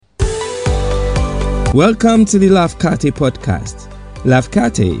Welcome to the Lafcate podcast.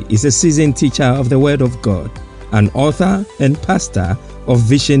 Lafcate is a seasoned teacher of the Word of God, an author and pastor of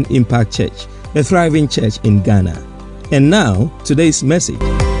Vision Impact Church, a thriving church in Ghana. And now, today's message.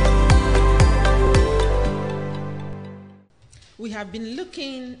 We have been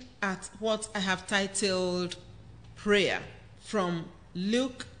looking at what I have titled Prayer from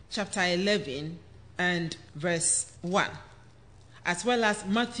Luke chapter 11 and verse 1, as well as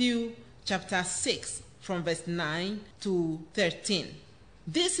Matthew chapter 6 from verse 9 to 13.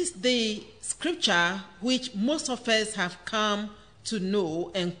 This is the scripture which most of us have come to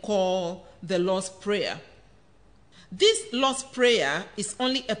know and call the Lord's Prayer. This Lord's Prayer is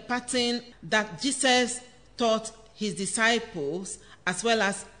only a pattern that Jesus taught his disciples, as well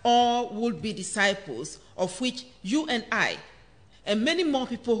as all would-be disciples, of which you and I, and many more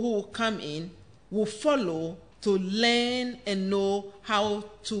people who will come in, will follow to learn and know how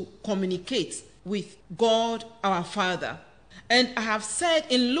to communicate with God our Father. And I have said,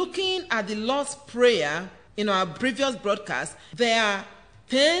 in looking at the Lord's Prayer in our previous broadcast, there are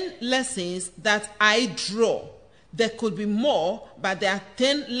 10 lessons that I draw. There could be more, but there are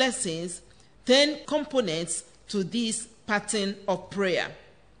 10 lessons, 10 components to this pattern of prayer.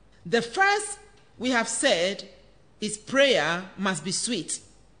 The first we have said is prayer must be sweet,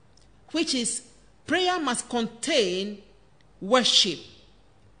 which is prayer must contain worship.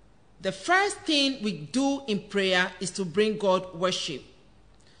 The first thing we do in prayer is to bring God worship,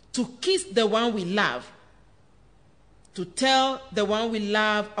 to kiss the one we love, to tell the one we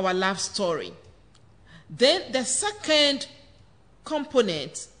love our love story. Then the second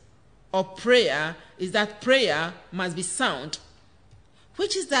component of prayer is that prayer must be sound,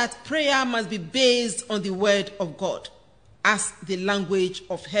 which is that prayer must be based on the word of God as the language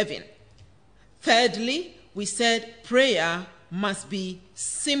of heaven. Thirdly, we said prayer must be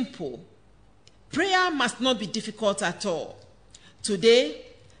simple. Prayer must not be difficult at all. Today,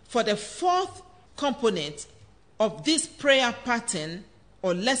 for the fourth component of this prayer pattern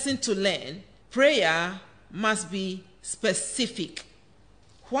or lesson to learn, prayer must be specific.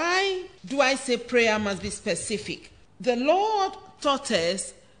 Why do I say prayer must be specific? The Lord taught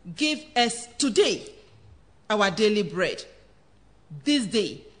us, give us today our daily bread. This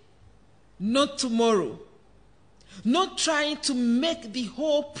day, not tomorrow. Not trying to make the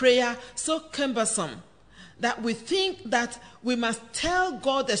whole prayer so cumbersome that we think that we must tell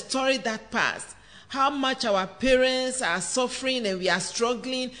God the story that passed. How much our parents are suffering and we are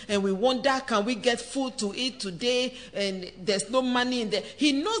struggling and we wonder, can we get food to eat today? And there's no money in there.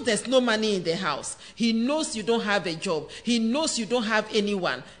 He knows there's no money in the house. He knows you don't have a job. He knows you don't have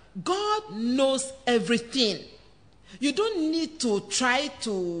anyone. God knows everything. You don't need to try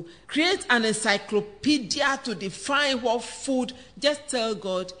to create an encyclopedia to define what food. Just tell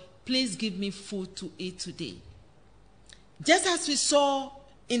God, please give me food to eat today. Just as we saw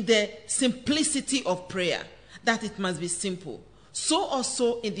in the simplicity of prayer, that it must be simple. So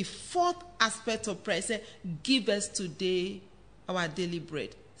also in the fourth aspect of prayer, say, give us today our daily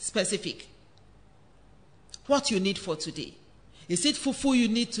bread. Specific. What you need for today. Is it fufu you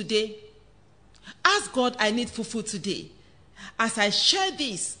need today? Ask God, I need fufu today. As I share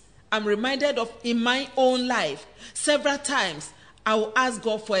this, I'm reminded of in my own life, several times, I will ask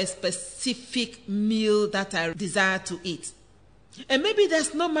God for a specific meal that I desire to eat. And maybe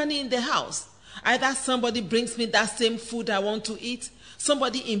there's no money in the house. Either somebody brings me that same food I want to eat,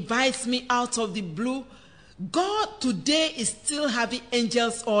 somebody invites me out of the blue. God today is still having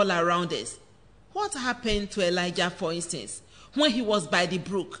angels all around us. What happened to Elijah, for instance, when he was by the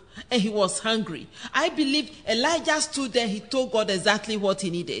brook and he was hungry? I believe Elijah stood there, he told God exactly what he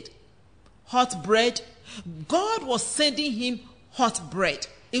needed. Hot bread. God was sending him hot bread,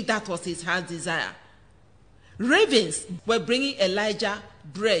 if that was his heart's desire. Ravens were bringing Elijah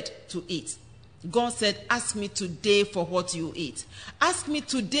bread to eat. God said, ask me today for what you eat. Ask me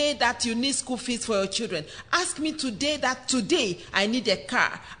today that you need school fees for your children. Ask me today that today I need a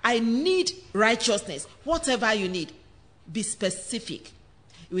car. I need righteousness. Whatever you need, be specific.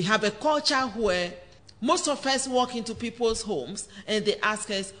 We have a culture where most of us walk into people's homes and they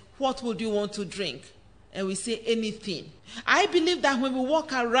ask us, what would you want to drink? And we say anything. I believe that when we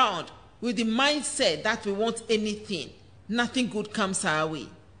walk around with the mindset that we want anything, nothing good comes our way.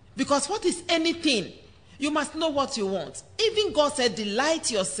 Because what is anything? You must know what you want. Even God said,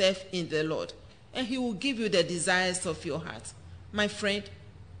 delight yourself in the Lord, and he will give you the desires of your heart. My friend,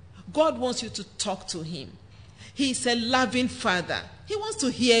 God wants you to talk to him. He is a loving Father. He wants to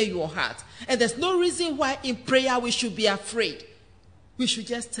hear your heart. And there's no reason why in prayer we should be afraid. We should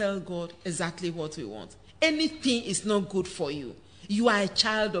just tell God exactly what we want. Anything is not good for you. You are a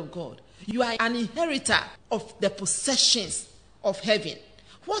child of God. You are an inheritor of the possessions of heaven.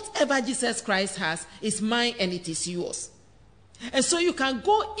 Whatever Jesus Christ has is mine and it is yours. And so you can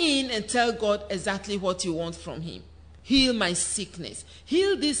go in and tell God exactly what you want from him. Heal my sickness.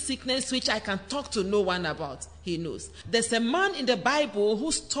 Heal this sickness which I can talk to no one about. He knows. There's a man in the Bible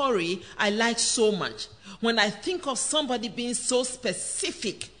whose story I like so much. When I think of somebody being so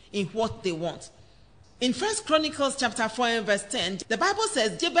specific in what they want. In 1 Chronicles chapter 4 and verse 10, the Bible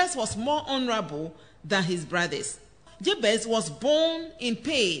says Jabez was more honorable than his brothers. Jabez was born in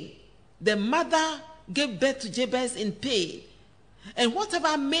pain. The mother gave birth to Jabez in pain. And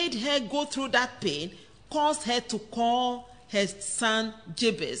whatever made her go through that pain caused her to call her son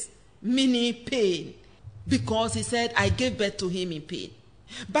Jabez, meaning pain. Because he said, I gave birth to him in pain.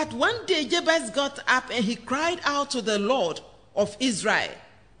 But one day Jabez got up and he cried out to the Lord of Israel.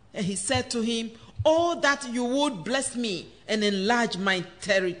 And he said to him, oh, that you would bless me and enlarge my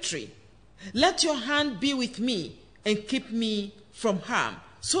territory. Let your hand be with me and keep me from harm,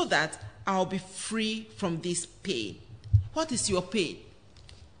 so that I'll be free from this pain. What is your pain?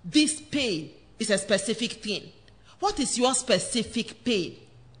 This pain is a specific thing. What is your specific pain?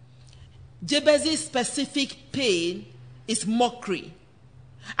 Jabez's specific pain is mockery.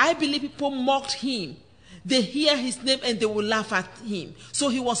 I believe people mocked him. They hear his name and they will laugh at him. So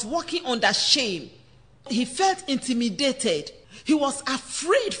he was walking under shame. He felt intimidated. He was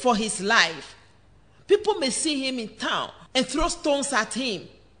afraid for his life. People may see him in town and throw stones at him.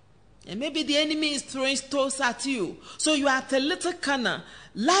 And maybe the enemy is throwing stones at you. So you are at a little corner.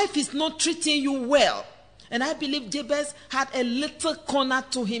 Life is not treating you well. And I believe Jabez had a little corner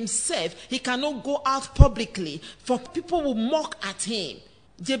to himself. He cannot go out publicly, for people will mock at him.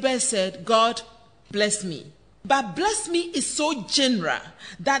 Jabez said, God, bless me. But bless me is so general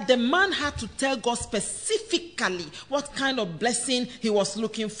that the man had to tell God specifically what kind of blessing he was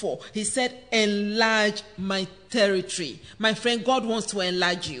looking for. He said, enlarge my territory. My friend, God wants to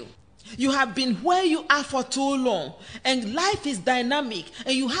enlarge you. You have been where you are for too long, and life is dynamic,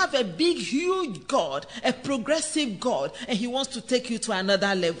 and you have a big, huge God, a progressive God, and he wants to take you to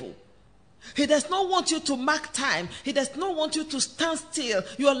another level. He does not want you to mark time. He does not want you to stand still.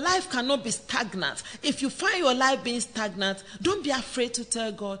 Your life cannot be stagnant. If you find your life being stagnant, don't be afraid to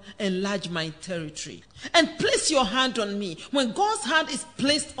tell God, enlarge my territory. And place your hand on me. When God's hand is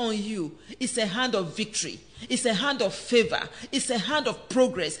placed on you, it's a hand of victory. It's a hand of favor. It's a hand of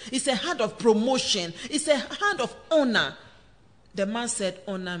progress. It's a hand of promotion. It's a hand of honor. The man said,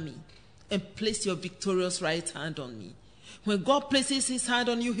 honor me and place your victorious right hand on me. When God places his hand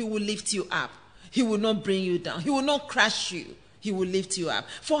on you, he will lift you up. He will not bring you down. He will not crush you. He will lift you up.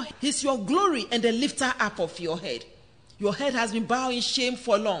 For he's your glory and the lifter up of your head. Your head has been bowed in shame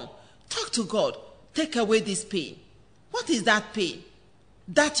for long. Talk to God. Take away this pain. What is that pain?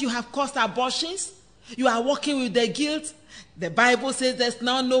 That you have caused abortions? You are walking with the guilt? The Bible says there's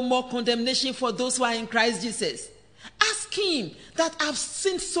now no more condemnation for those who are in Christ Jesus. Ask him that I've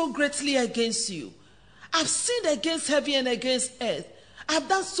sinned so greatly against you. I've sinned against heaven and against earth. I've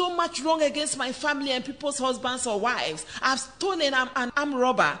done so much wrong against my family and people's husbands or wives. I've stolen, I'm an armed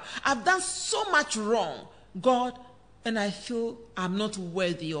robber. I've done so much wrong, God, and I feel I'm not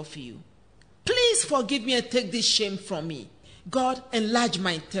worthy of you. Please forgive me and take this shame from me. God, enlarge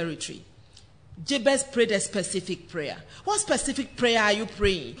my territory. Jabez prayed a specific prayer. What specific prayer are you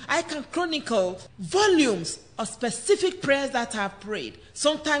praying? I can chronicle volumes of specific prayers that I've prayed.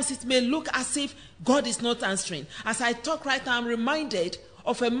 Sometimes it may look as if God is not answering. As I talk right now, I'm reminded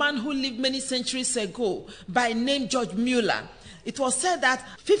of a man who lived many centuries ago by name George Mueller. It was said that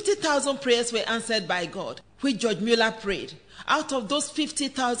 50,000 prayers were answered by God, which George Mueller prayed. Out of those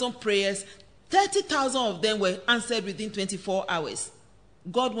 50,000 prayers, 30,000 of them were answered within 24 hours.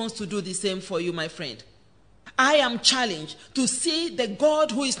 God wants to do the same for you, my friend. I am challenged to see the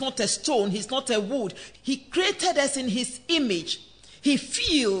God who is not a stone, he's not a wood. He created us in his image. He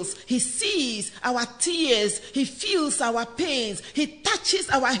feels, he sees our tears, he feels our pains, he touches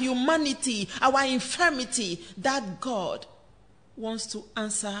our humanity, our infirmity. That God wants to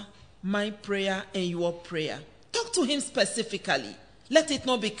answer my prayer and your prayer. Talk to him specifically. Let it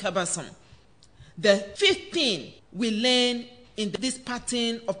not be cumbersome. The fifth thing we learn in this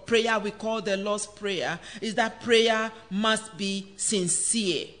pattern of prayer we call the Lord's Prayer is that prayer must be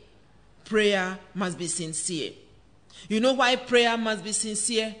sincere. Prayer must be sincere. You know why prayer must be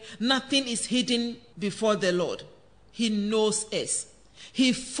sincere? Nothing is hidden before the Lord. He knows us.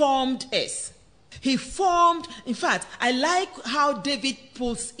 He formed us. In fact, I like how David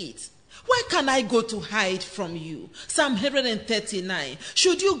puts it. Where can I go to hide from you? Psalm 139.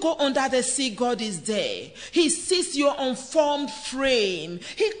 Should you go under the sea, God is there. He sees your unformed frame.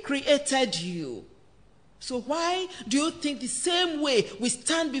 He created you. So why do you think the same way we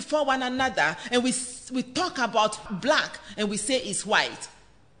stand before one another and we talk about black and we say it's white?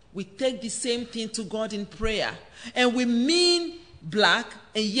 We take the same thing to God in prayer and we mean black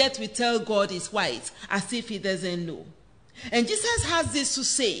and yet we tell God it's white as if he doesn't know. And Jesus has this to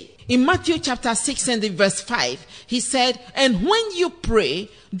say. In Matthew chapter 6 and verse 5, he said, and when you pray,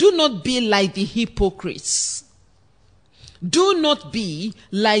 do not be like the hypocrites. Do not be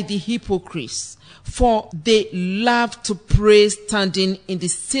like the hypocrites, for they love to pray standing in the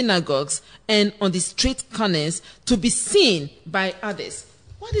synagogues and on the street corners to be seen by others.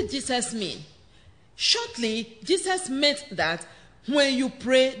 What did Jesus mean? Shortly, Jesus meant that when you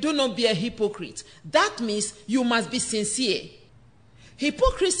pray, do not be a hypocrite. That means you must be sincere.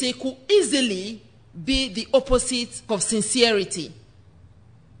 Hypocrisy could easily be the opposite of sincerity.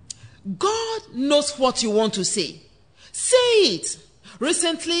 God knows what you want to say. Say it.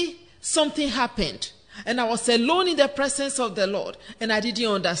 Recently, something happened, and I was alone in the presence of the Lord, and I didn't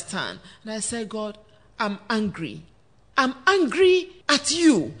understand. And I said, God, I'm angry. I'm angry at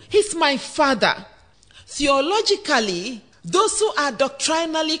you. He's my Father. Theologically, those who are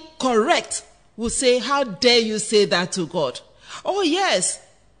doctrinally correct will say, how dare you say that to God? Oh, yes.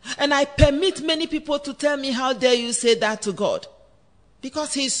 And I permit many people to tell me, how dare you say that to God?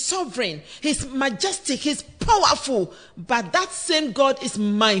 Because he's sovereign, he's majestic, he's powerful. But that same God is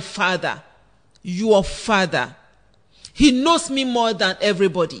my Father, your Father. He knows me more than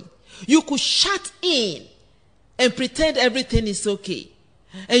everybody. You could shut in and pretend everything is okay.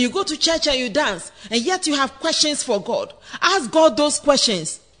 And you go to church and you dance, and yet you have questions for God. Ask God those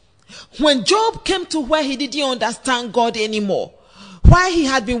questions. When Job came to where he didn't understand God anymore, why he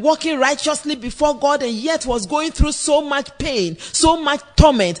had been walking righteously before God and yet was going through so much pain, so much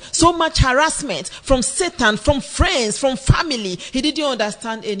torment, so much harassment from Satan, from friends, from family, he didn't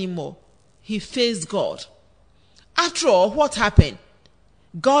understand anymore. He faced God. After all, what happened?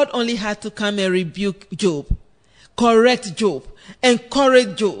 God only had to come and rebuke Job, correct Job,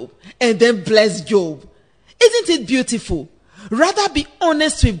 encourage Job, and then bless Job. Isn't it beautiful? Rather be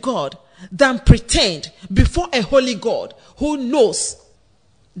honest with God than pretend before a holy God who knows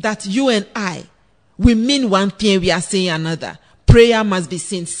that you and I, we mean one thing, we are saying another. Prayer must be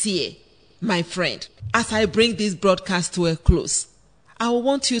sincere, my friend. As I bring this broadcast to a close, I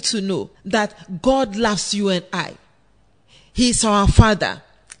want you to know that God loves you and I. He is our Father.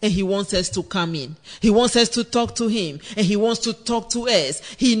 And he wants us to come in. He wants us to talk to him. And he wants to talk to us.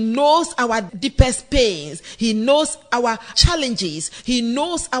 He knows our deepest pains. He knows our challenges. He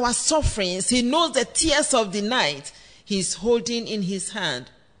knows our sufferings. He knows the tears of the night. He's holding in his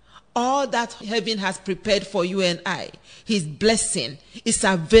hand all that heaven has prepared for you and I. His blessing is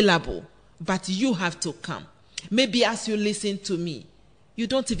available. But you have to come. Maybe as you listen to me, you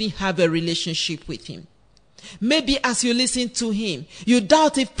don't even have a relationship with him. Maybe as you listen to him, you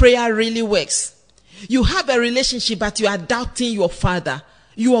doubt if prayer really works. You have a relationship, but you are doubting your Father,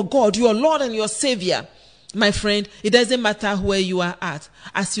 your God, your Lord and your Savior. My friend, it doesn't matter where you are at.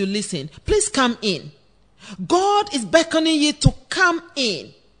 As you listen, please come in. God is beckoning you to come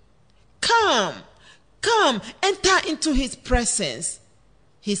in. Come, enter into his presence.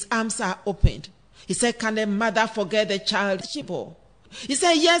 His arms are opened. He said, can a mother forget the child she bore? He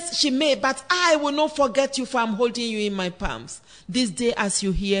said, yes, she may, but I will not forget you, for I'm holding you in my palms. This day, as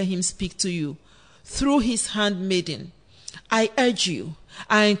you hear him speak to you, through his handmaiden, I urge you,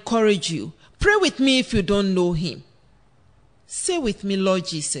 I encourage you, pray with me if you don't know him. Say with me, Lord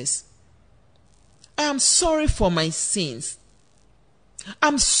Jesus, I am sorry for my sins.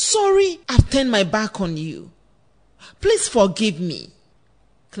 I'm sorry I've turned my back on you. Please forgive me.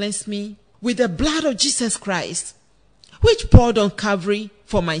 Cleanse me with the blood of Jesus Christ, which poured on Calvary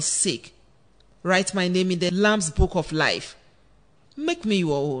for my sake. Write my name in the Lamb's Book of Life. Make me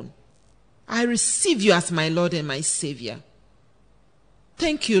your own. I receive you as my Lord and my Savior.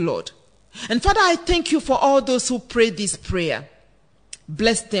 Thank you, Lord. And Father, I thank you for all those who prayed this prayer.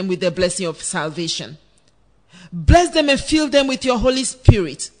 Bless them with the blessing of salvation. Bless them and fill them with your Holy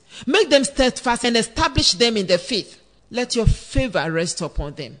Spirit. Make them steadfast and establish them in the faith. Let your favor rest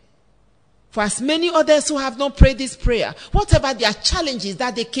upon them. For as many others who have not prayed this prayer, whatever their challenges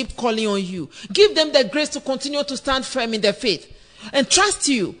that they keep calling on you, give them the grace to continue to stand firm in their faith and trust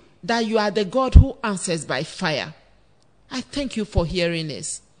you that you are the God who answers by fire. I thank you for hearing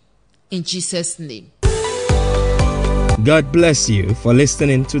us. In Jesus' name. God bless you for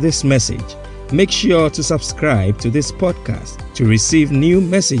listening to this message. Make sure to subscribe to this podcast to receive new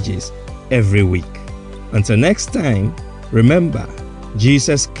messages every week. Until next time, remember,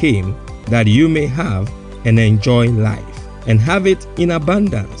 Jesus came that you may have and enjoy life, and have it in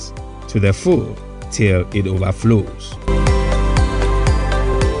abundance to the full till it overflows.